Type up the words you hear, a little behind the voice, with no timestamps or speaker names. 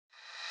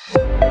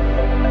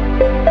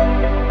A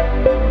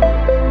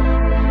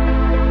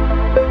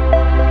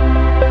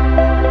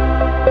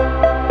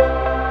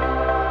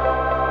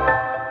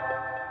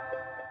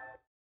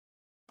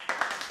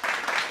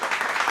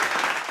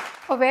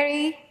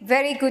very,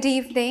 very good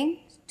evening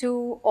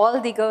to all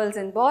the girls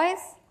and boys.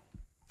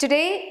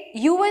 Today,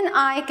 you and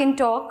I can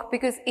talk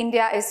because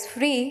India is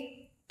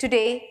free.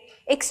 Today,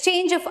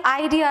 exchange of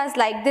ideas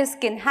like this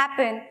can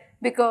happen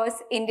because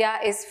India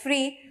is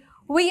free.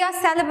 We are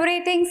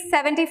celebrating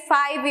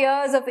 75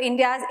 years of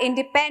India's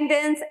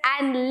independence,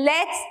 and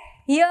let's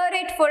hear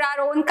it for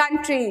our own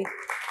country.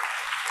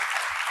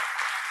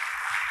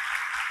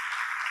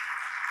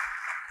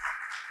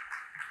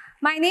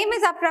 My name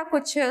is Apra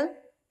Kuchhal,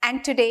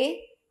 and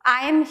today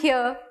I am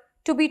here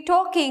to be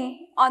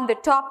talking on the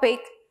topic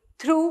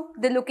through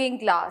the looking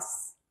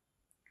glass.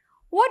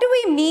 What do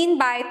we mean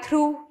by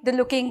through the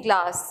looking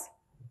glass?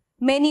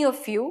 Many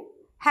of you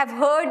have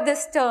heard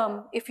this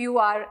term if you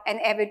are an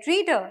avid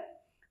reader,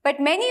 but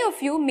many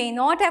of you may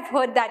not have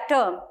heard that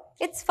term.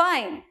 It's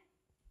fine.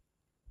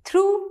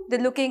 Through the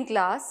looking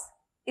glass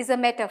is a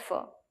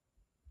metaphor.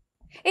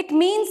 It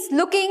means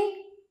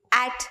looking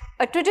at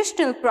a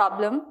traditional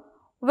problem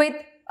with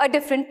a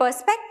different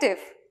perspective.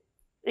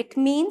 It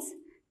means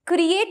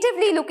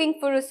creatively looking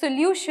for a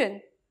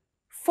solution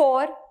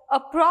for a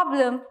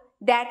problem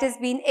that has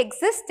been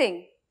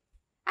existing.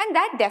 And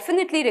that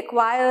definitely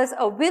requires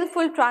a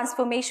willful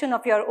transformation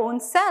of your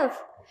own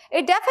self.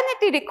 It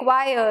definitely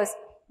requires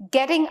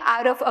getting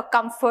out of a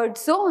comfort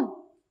zone.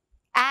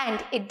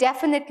 And it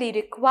definitely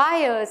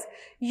requires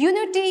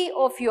unity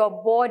of your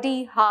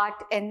body,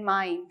 heart, and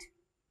mind.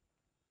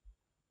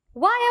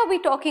 Why are we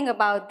talking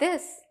about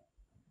this?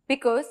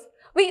 Because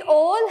we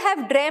all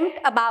have dreamt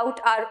about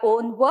our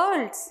own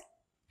worlds.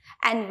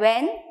 And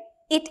when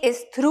it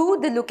is through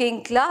the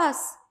looking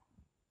glass,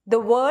 the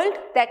world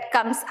that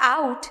comes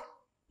out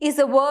is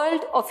a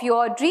world of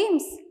your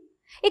dreams.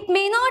 It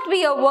may not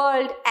be a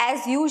world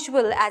as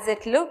usual as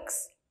it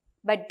looks,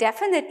 but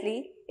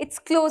definitely it's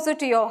closer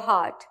to your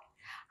heart.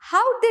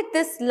 How did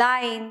this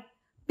line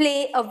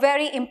play a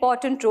very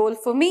important role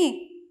for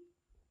me?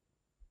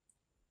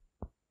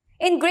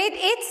 In grade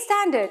 8th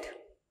standard,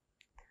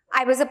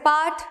 I was a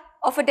part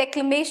of a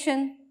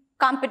declamation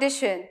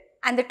competition,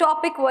 and the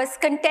topic was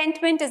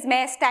contentment is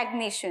mere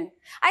stagnation.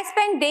 I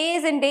spent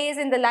days and days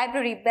in the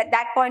library. At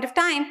that point of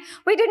time,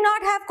 we did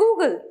not have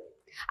Google.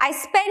 I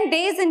spent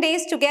days and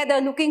days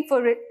together looking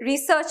for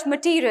research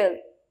material.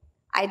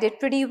 I did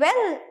pretty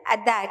well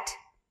at that.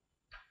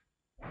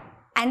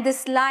 And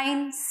this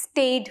line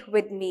stayed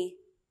with me.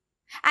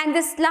 And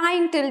this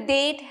line till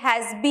date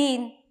has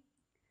been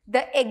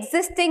the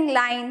existing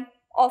line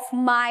of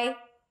my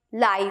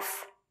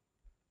life.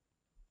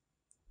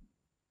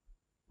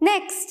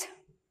 Next,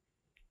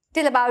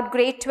 till about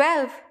grade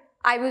 12,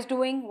 I was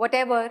doing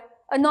whatever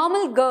a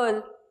normal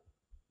girl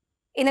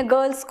in a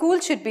girls' school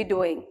should be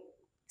doing,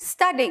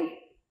 studying.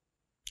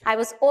 I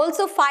was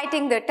also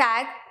fighting the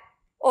tag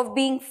of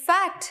being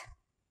fat,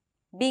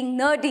 being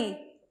nerdy.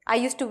 I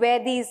used to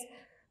wear these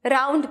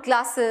round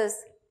glasses,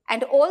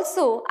 and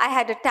also I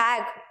had a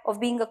tag of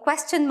being a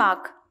question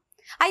mark.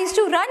 I used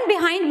to run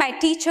behind my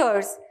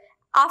teachers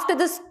after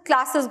the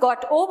classes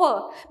got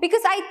over,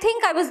 because I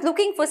think I was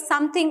looking for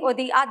something or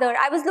the other.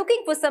 I was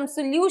looking for some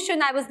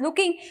solution. I was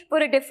looking for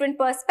a different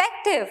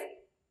perspective.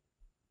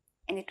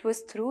 And it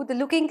was through the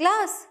looking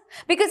glass,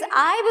 because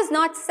I was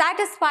not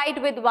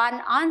satisfied with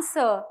one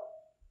answer,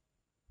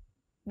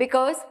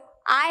 because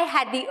I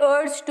had the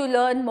urge to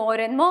learn more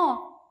and more.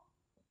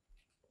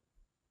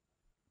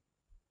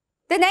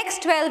 The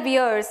next 12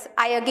 years,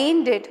 I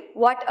again did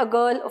what a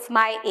girl of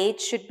my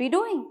age should be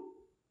doing.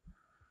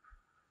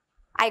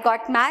 I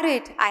got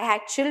married, I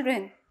had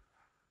children.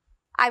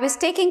 I was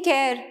taking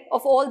care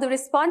of all the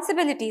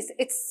responsibilities.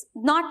 It's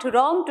not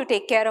wrong to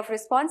take care of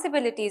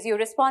responsibilities. You're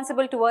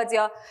responsible towards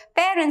your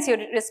parents,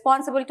 you're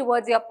responsible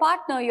towards your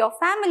partner, your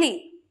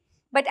family.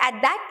 But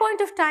at that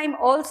point of time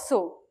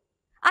also,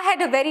 I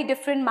had a very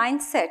different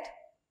mindset.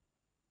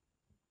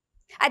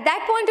 At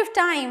that point of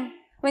time,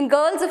 when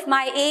girls of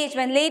my age,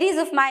 when ladies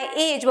of my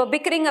age were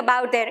bickering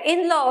about their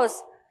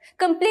in-laws,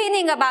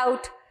 complaining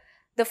about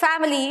the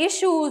family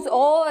issues,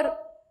 or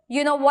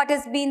what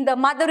has been the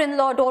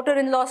mother-in-law,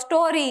 daughter-in-law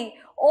story,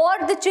 or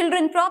the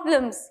children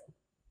problems,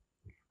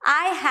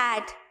 I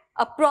had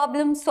a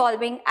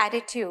problem-solving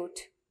attitude.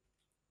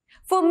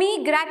 For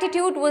me,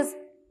 gratitude was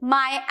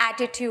my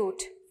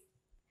attitude.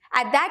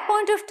 At that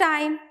point of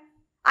time,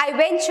 I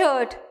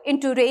ventured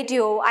into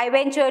radio, I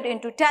ventured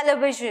into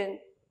television.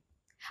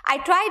 I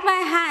tried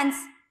my hands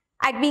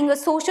at being a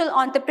social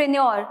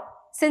entrepreneur.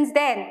 Since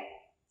then,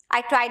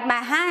 I tried my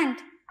hand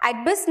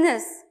at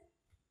business.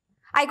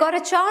 I got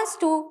a chance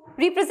to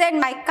represent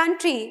my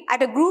country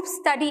at a group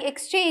study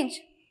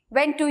exchange,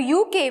 went to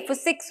UK for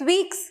 6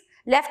 weeks,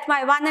 left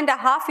my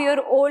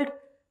 1.5-year-old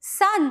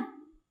son.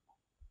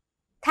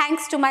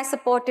 Thanks to my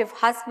supportive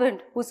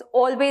husband, who's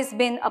always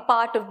been a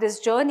part of this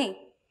journey.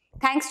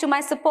 Thanks to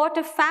my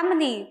supportive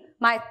family,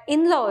 my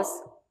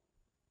in-laws.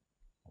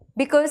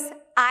 Because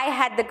I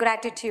had the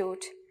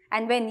gratitude.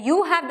 And when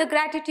you have the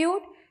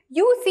gratitude,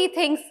 you see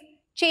things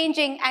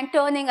changing and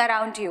turning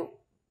around you.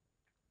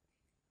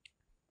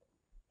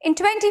 In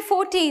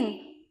 2014,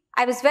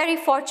 I was very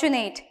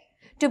fortunate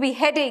to be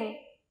heading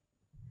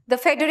the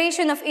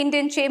Federation of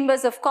Indian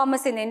Chambers of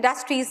Commerce and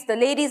Industries, the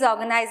ladies'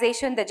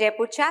 organization, the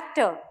Jaipur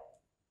chapter.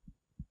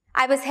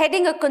 I was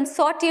heading a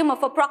consortium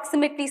of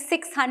approximately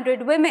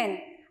 600 women.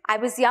 I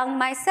was young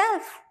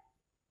myself.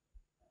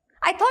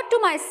 I thought to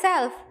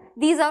myself,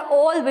 these are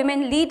all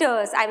women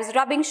leaders. I was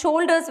rubbing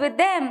shoulders with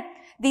them.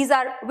 These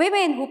are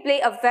women who play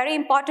a very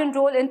important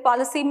role in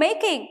policy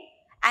making.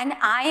 And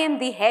I am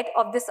the head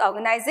of this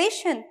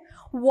organization.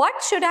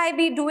 What should I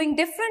be doing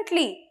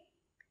differently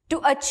to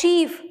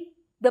achieve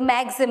the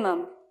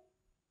maximum?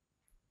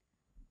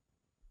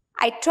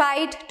 I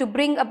tried to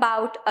bring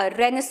about a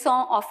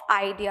renaissance of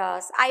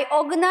ideas. I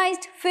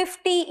organized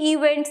 50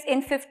 events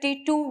in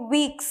 52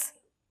 weeks.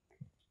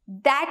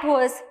 That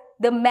was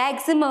the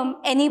maximum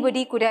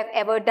anybody could have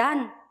ever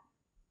done.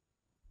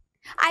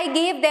 I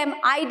gave them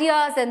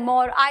ideas and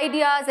more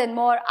ideas and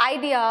more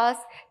ideas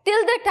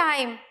till the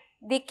time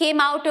they came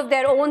out of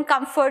their own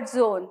comfort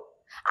zone.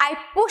 I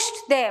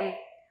pushed them,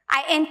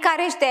 I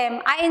encouraged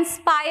them, I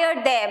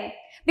inspired them,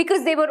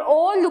 because they were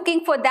all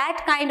looking for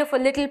that kind of a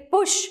little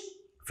push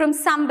from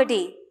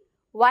somebody.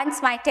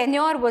 Once my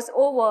tenure was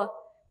over,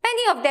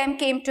 many of them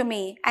came to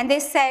me and they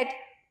said,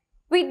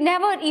 we'd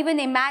never even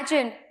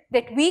imagined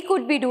that we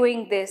could be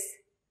doing this.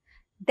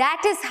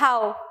 That is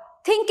how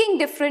thinking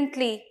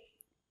differently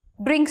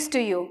brings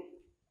to you.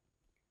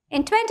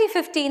 In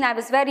 2015, I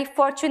was very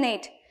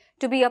fortunate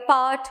to be a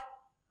part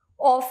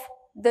of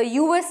the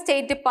US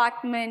State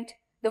Department,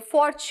 the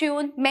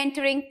Fortune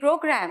Mentoring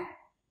Program.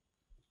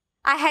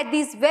 I had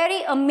these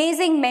very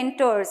amazing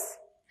mentors.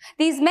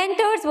 These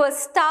mentors were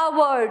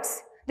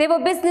stalwarts. They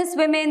were business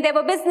women, they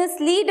were business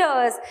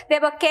leaders, they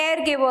were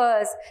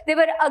caregivers, they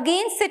were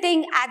again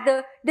sitting at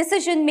the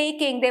decision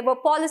making, they were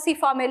policy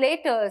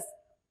formulators.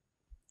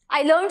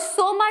 I learned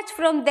so much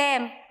from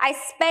them. I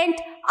spent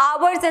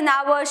hours and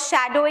hours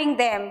shadowing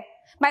them.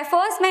 My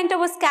first mentor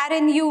was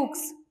Karen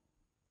Hughes.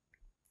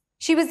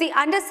 She was the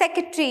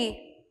Undersecretary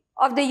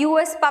of the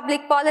US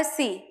Public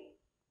Policy.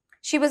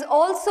 She was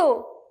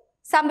also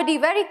somebody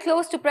very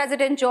close to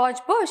President George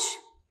Bush.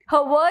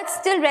 Her words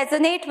still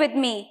resonate with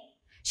me.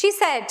 She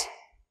said,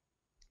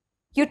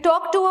 you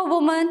talk to a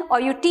woman or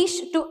you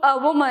teach to a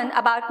woman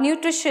about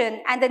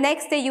nutrition, and the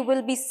next day you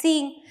will be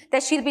seeing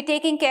that she'll be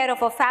taking care of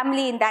her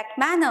family in that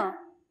manner.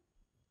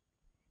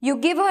 You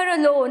give her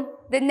a loan,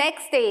 the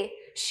next day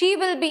she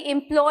will be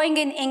employing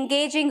and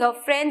engaging her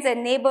friends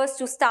and neighbors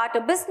to start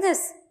a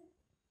business.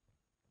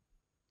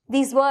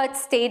 These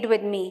words stayed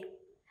with me.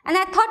 And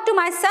I thought to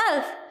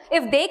myself,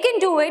 if they can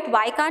do it,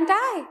 why can't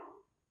I?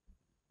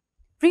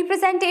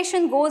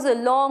 Representation goes a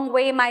long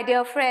way, my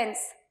dear friends.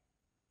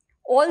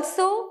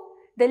 Also,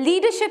 the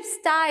leadership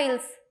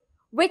styles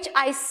which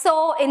I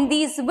saw in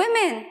these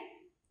women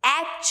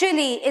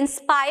actually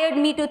inspired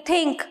me to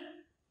think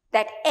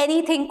that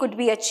anything could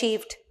be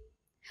achieved.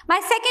 My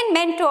second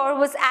mentor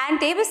was Ann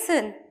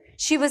Davison.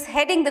 She was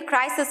heading the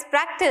crisis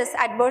practice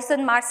at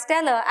Burson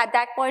Marsteller at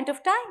that point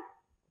of time.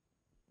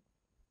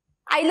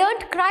 I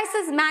learned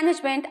crisis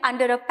management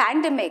under a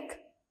pandemic.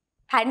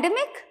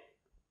 Pandemic?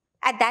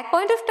 At that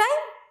point of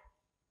time,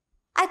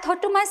 I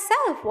thought to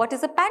myself, what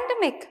is a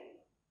pandemic?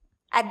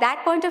 At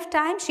that point of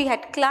time, she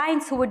had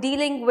clients who were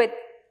dealing with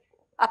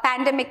a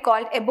pandemic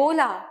called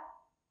Ebola.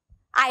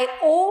 I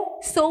owe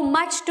so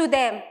much to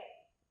them,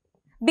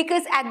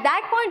 because at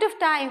that point of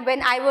time,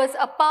 when I was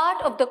a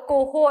part of the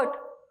cohort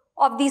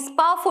of these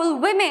powerful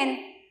women,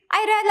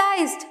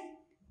 I realized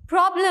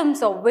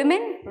problems of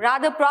women,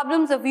 rather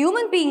problems of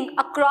human beings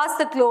across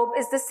the globe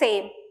is the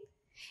same.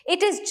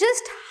 It is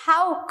just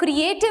how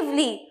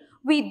creatively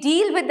we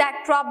deal with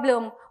that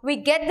problem, we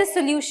get the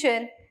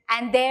solution,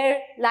 and there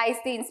lies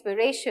the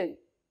inspiration.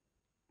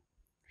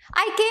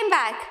 I came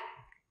back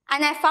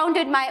and I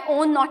founded my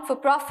own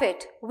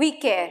not-for-profit, We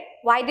Care.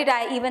 Why did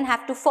I even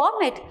have to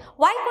form it?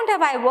 Why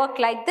couldn't I work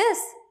like this?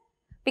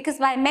 Because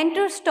my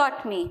mentors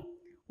taught me,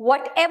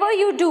 whatever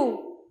you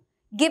do,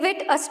 give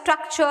it a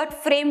structured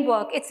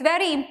framework. It's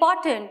very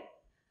important.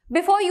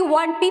 Before you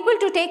want people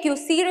to take you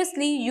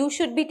seriously, you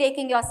should be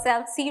taking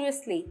yourself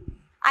seriously.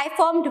 I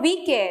formed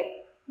We Care.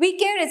 We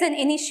Care is an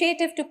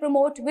initiative to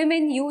promote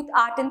women, youth,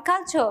 art and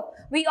culture.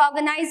 We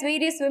organize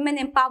various women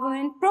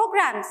empowerment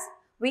programs.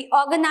 We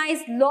organize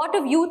a lot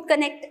of youth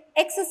connect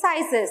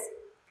exercises.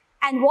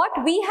 And what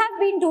we have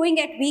been doing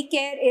at We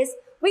Care is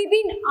we've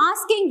been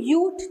asking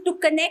youth to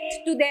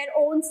connect to their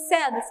own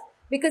selves,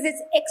 because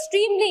it's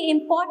extremely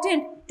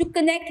important to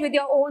connect with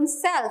your own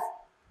self.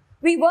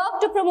 We work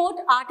to promote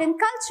art and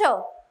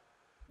culture.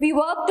 We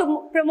work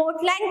to promote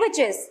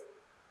languages.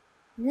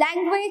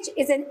 Language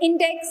is an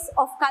index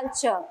of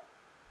culture.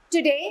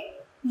 Today,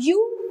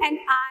 you and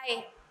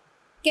I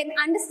can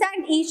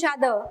understand each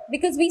other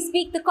because we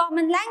speak the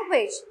common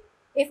language.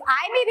 If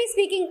I may be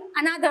speaking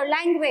another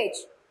language,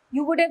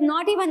 you would have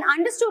not even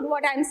understood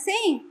what I'm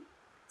saying.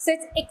 So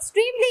it's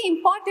extremely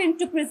important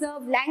to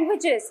preserve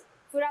languages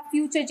for our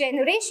future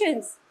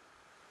generations.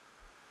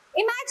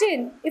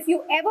 Imagine if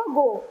you ever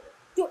go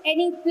to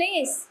any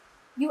place,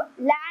 you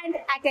land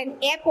at an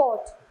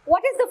airport,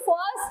 what is the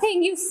first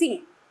thing you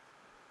see?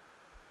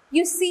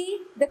 You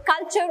see the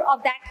culture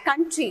of that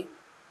country.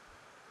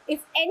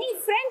 If any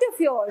friend of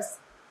yours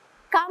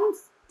comes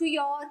to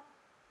your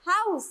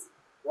house,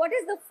 what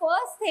is the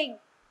first thing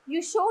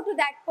you show to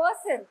that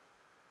person?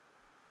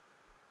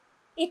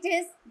 It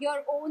is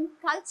your own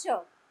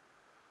culture.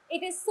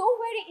 It is so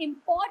very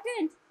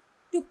important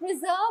to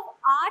preserve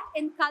art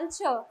and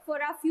culture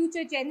for our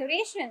future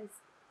generations.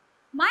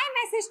 My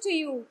message to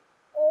you,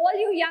 all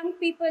you young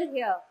people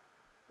here,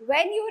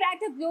 when you're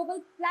at a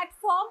global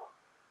platform,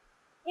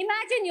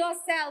 imagine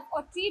yourself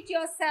or treat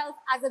yourself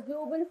as a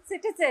global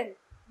citizen.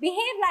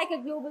 Behave like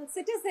a global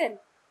citizen.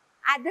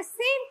 At the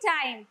same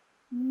time,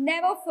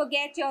 never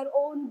forget your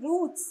own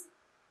roots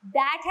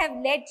that have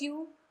led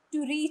you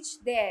to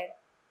reach there.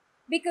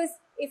 Because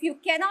if you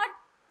cannot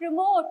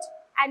promote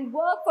and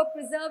work for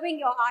preserving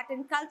your art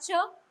and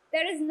culture,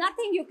 there is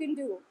nothing you can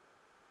do.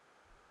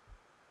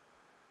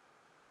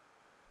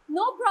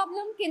 No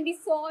problem can be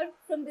solved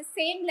from the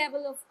same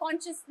level of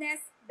consciousness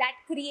that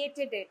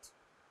created it.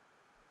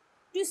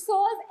 To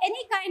solve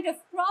any kind of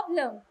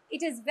problem,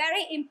 it is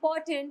very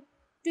important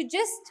to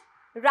just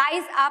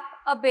rise up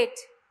a bit.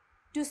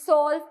 To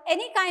solve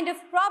any kind of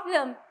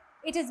problem,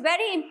 it is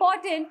very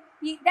important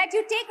that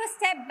you take a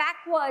step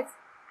backwards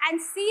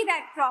and see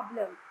that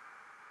problem.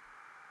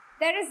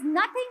 There is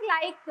nothing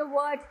like the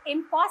word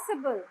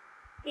impossible.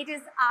 It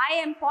is I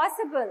am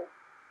possible.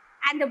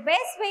 And the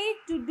best way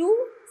to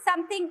do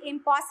something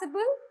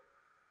impossible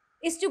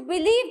is to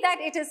believe that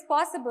it is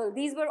possible.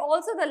 These were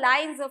also the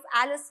lines of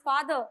Alice's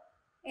father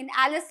in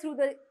Alice Through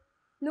the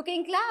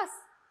Looking Glass.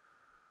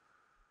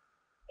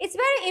 It's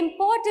very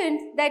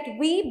important that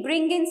we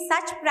bring in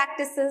such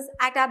practices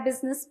at our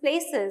business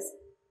places.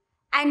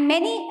 And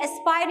many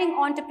aspiring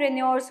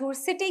entrepreneurs who are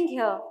sitting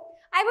here,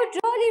 I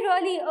would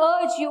really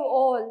urge you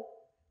all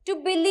to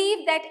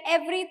believe that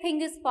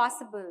everything is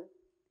possible.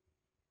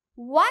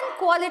 One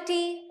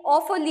quality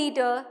of a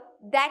leader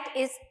that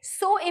is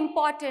so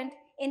important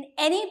in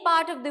any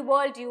part of the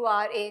world you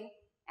are in,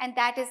 and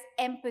that is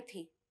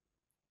empathy.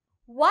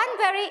 One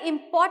very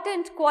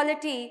important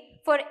quality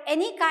for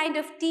any kind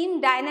of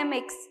team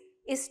dynamics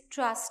is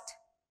trust.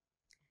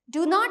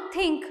 Do not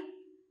think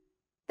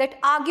that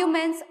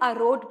arguments are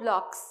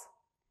roadblocks.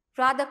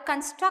 Rather,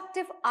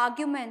 constructive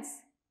arguments,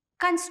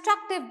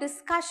 constructive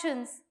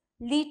discussions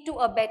lead to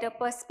a better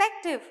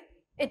perspective.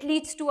 It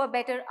leads to a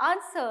better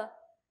answer.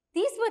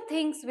 These were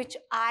things which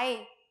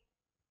I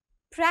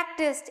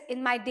practiced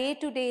in my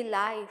day-to-day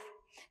life.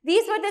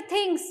 These were the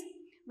things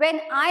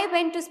when I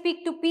went to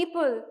speak to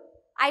people,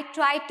 I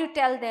tried to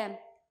tell them,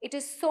 it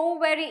is so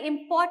very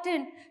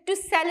important to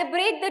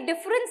celebrate the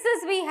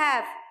differences we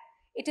have.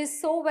 It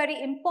is so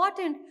very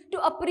important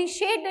to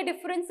appreciate the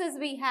differences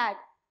we had.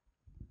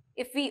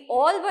 If we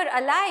all were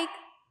alike,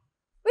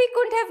 we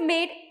couldn't have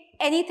made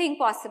anything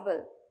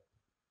possible.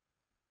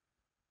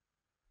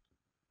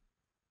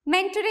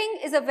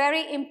 Mentoring is a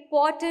very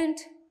important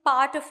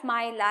part of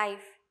my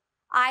life.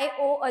 I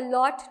owe a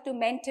lot to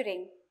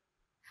mentoring.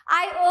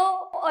 I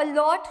owe a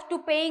lot to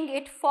paying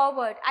it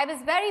forward. I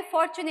was very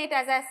fortunate,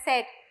 as I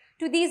said,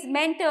 to these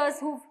mentors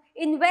who've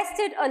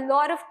invested a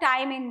lot of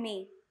time in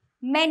me.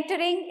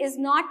 Mentoring is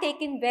not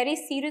taken very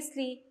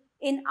seriously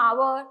in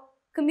our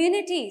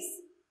communities.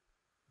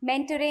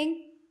 Mentoring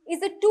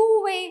is a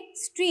two-way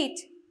street.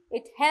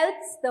 It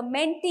helps the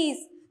mentees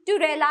to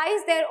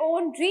realize their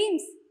own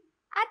dreams.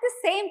 At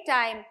the same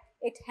time,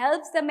 it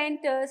helps the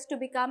mentors to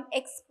become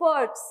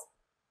experts.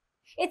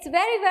 It's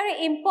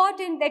very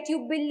important that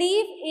you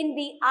believe in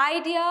the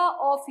idea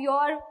of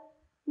your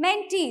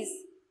mentees.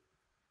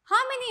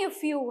 How many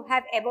of you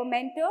have ever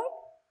mentored?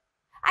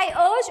 I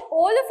urge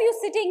all of you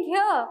sitting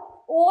here,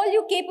 all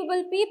you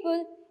capable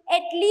people,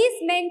 at least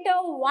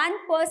mentor one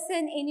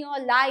person in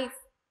your life,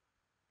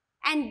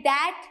 and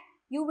that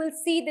you will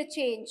see the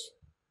change.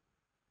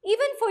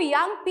 Even for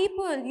young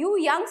people, you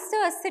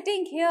youngsters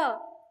sitting here,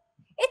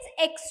 it's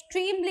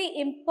extremely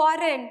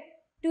important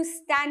to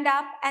stand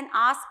up and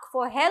ask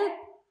for help.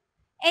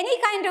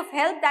 Any kind of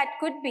help that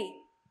could be.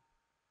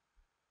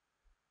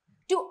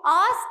 To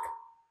ask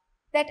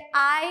that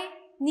I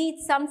need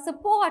some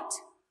support.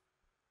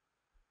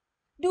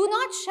 Do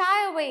not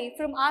shy away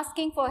from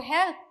asking for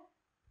help.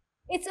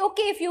 It's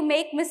okay if you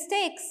make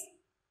mistakes.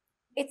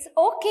 It's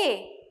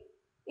okay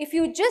if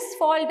you just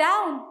fall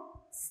down,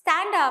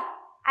 stand up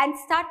and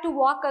start to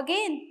walk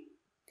again.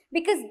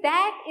 Because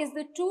that is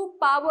the true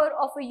power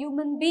of a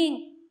human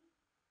being.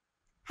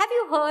 Have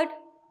you heard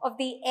of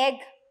the egg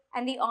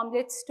and the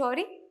omelette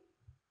story?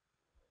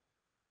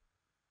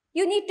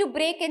 You need to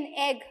break an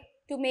egg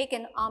to make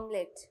an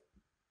omelette.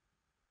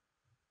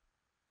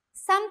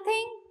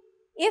 Something,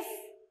 if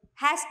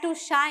has to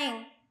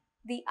shine,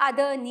 the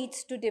other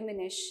needs to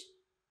diminish.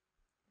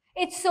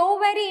 It's so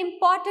very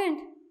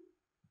important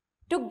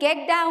to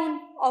get down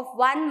of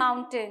one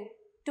mountain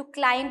to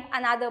climb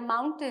another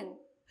mountain.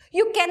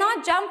 You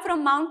cannot jump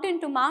from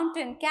mountain to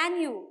mountain, can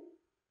you?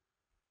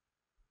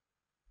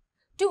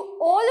 To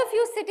all of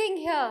you sitting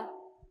here,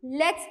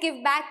 Let's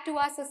give back to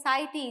our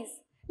societies.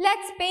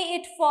 Let's pay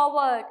it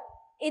forward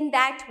in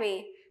that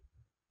way.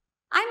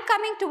 I'm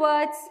coming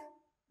towards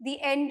the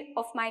end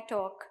of my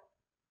talk.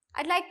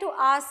 I'd like to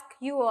ask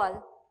you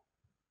all,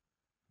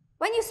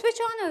 when you switch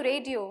on a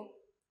radio,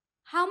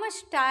 how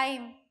much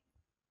time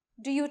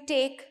do you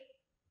take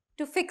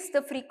to fix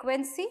the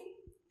frequency,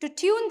 to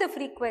tune the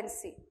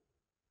frequency?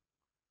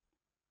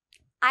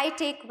 I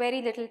take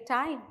very little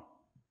time.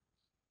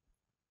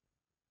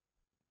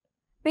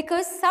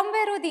 Because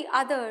somewhere or the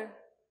other,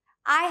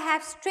 I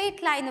have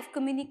straight line of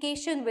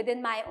communication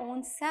within my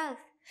own self.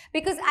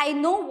 Because I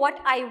know what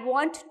I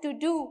want to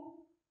do.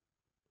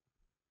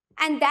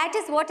 And that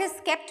is what has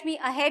kept me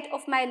ahead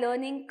of my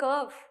learning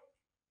curve.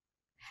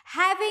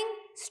 Having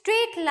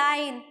straight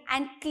line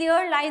and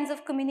clear lines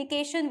of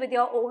communication with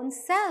your own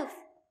self.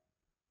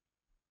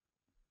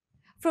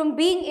 From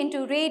being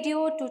into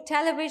radio to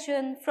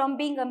television, from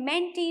being a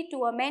mentee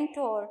to a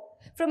mentor,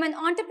 from an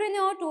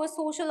entrepreneur to a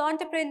social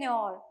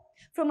entrepreneur,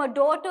 from a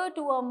daughter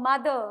to a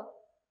mother.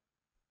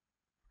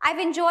 I've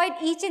enjoyed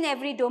each and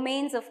every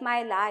domains of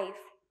my life.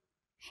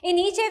 In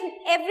each and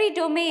every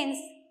domains,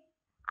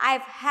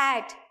 I've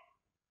had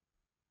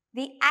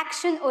the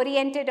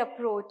action-oriented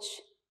approach.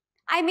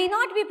 I may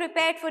not be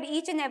prepared for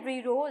each and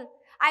every role.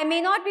 I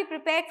may not be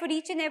prepared for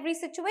each and every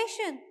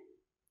situation.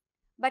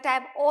 But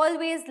I've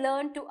always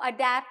learned to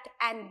adapt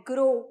and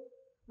grow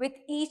with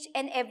each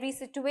and every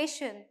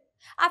situation.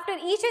 After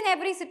each and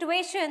every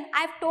situation,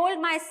 I've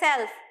told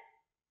myself,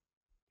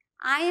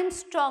 I am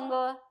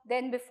stronger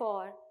than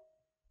before.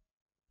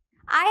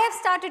 I have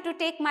started to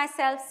take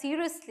myself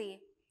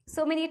seriously.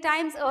 So many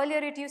times earlier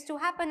it used to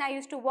happen, I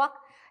used to walk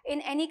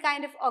in any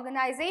kind of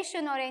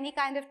organization or any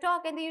kind of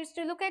talk and they used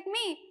to look at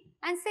me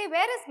and say,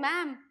 where is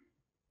ma'am?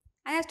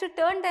 And I have to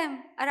turn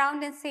them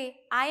around and say,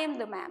 I am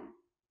the ma'am.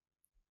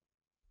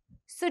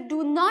 So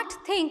do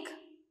not think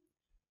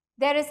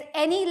there is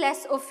any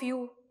less of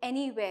you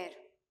anywhere.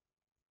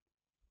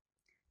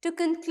 To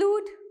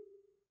conclude,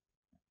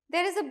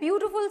 there is a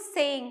beautiful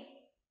saying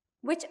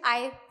which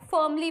I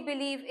firmly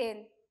believe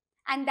in,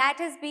 and that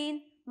has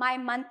been my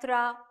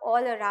mantra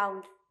all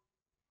around.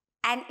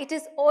 And it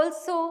is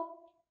also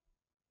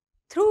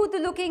through the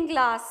looking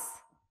glass.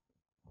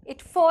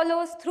 It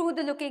follows through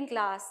the looking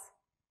glass.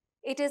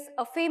 It is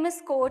a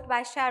famous quote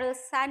by Sheryl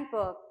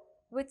Sandberg,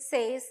 which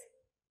says,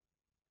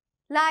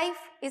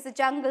 life is a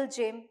jungle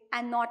gym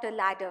and not a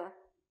ladder.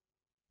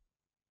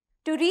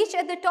 To reach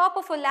at the top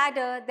of a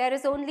ladder, there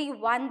is only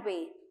one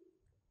way.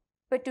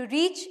 But to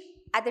reach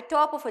at the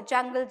top of a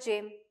jungle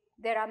gym,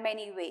 there are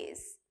many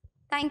ways.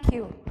 Thank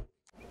you.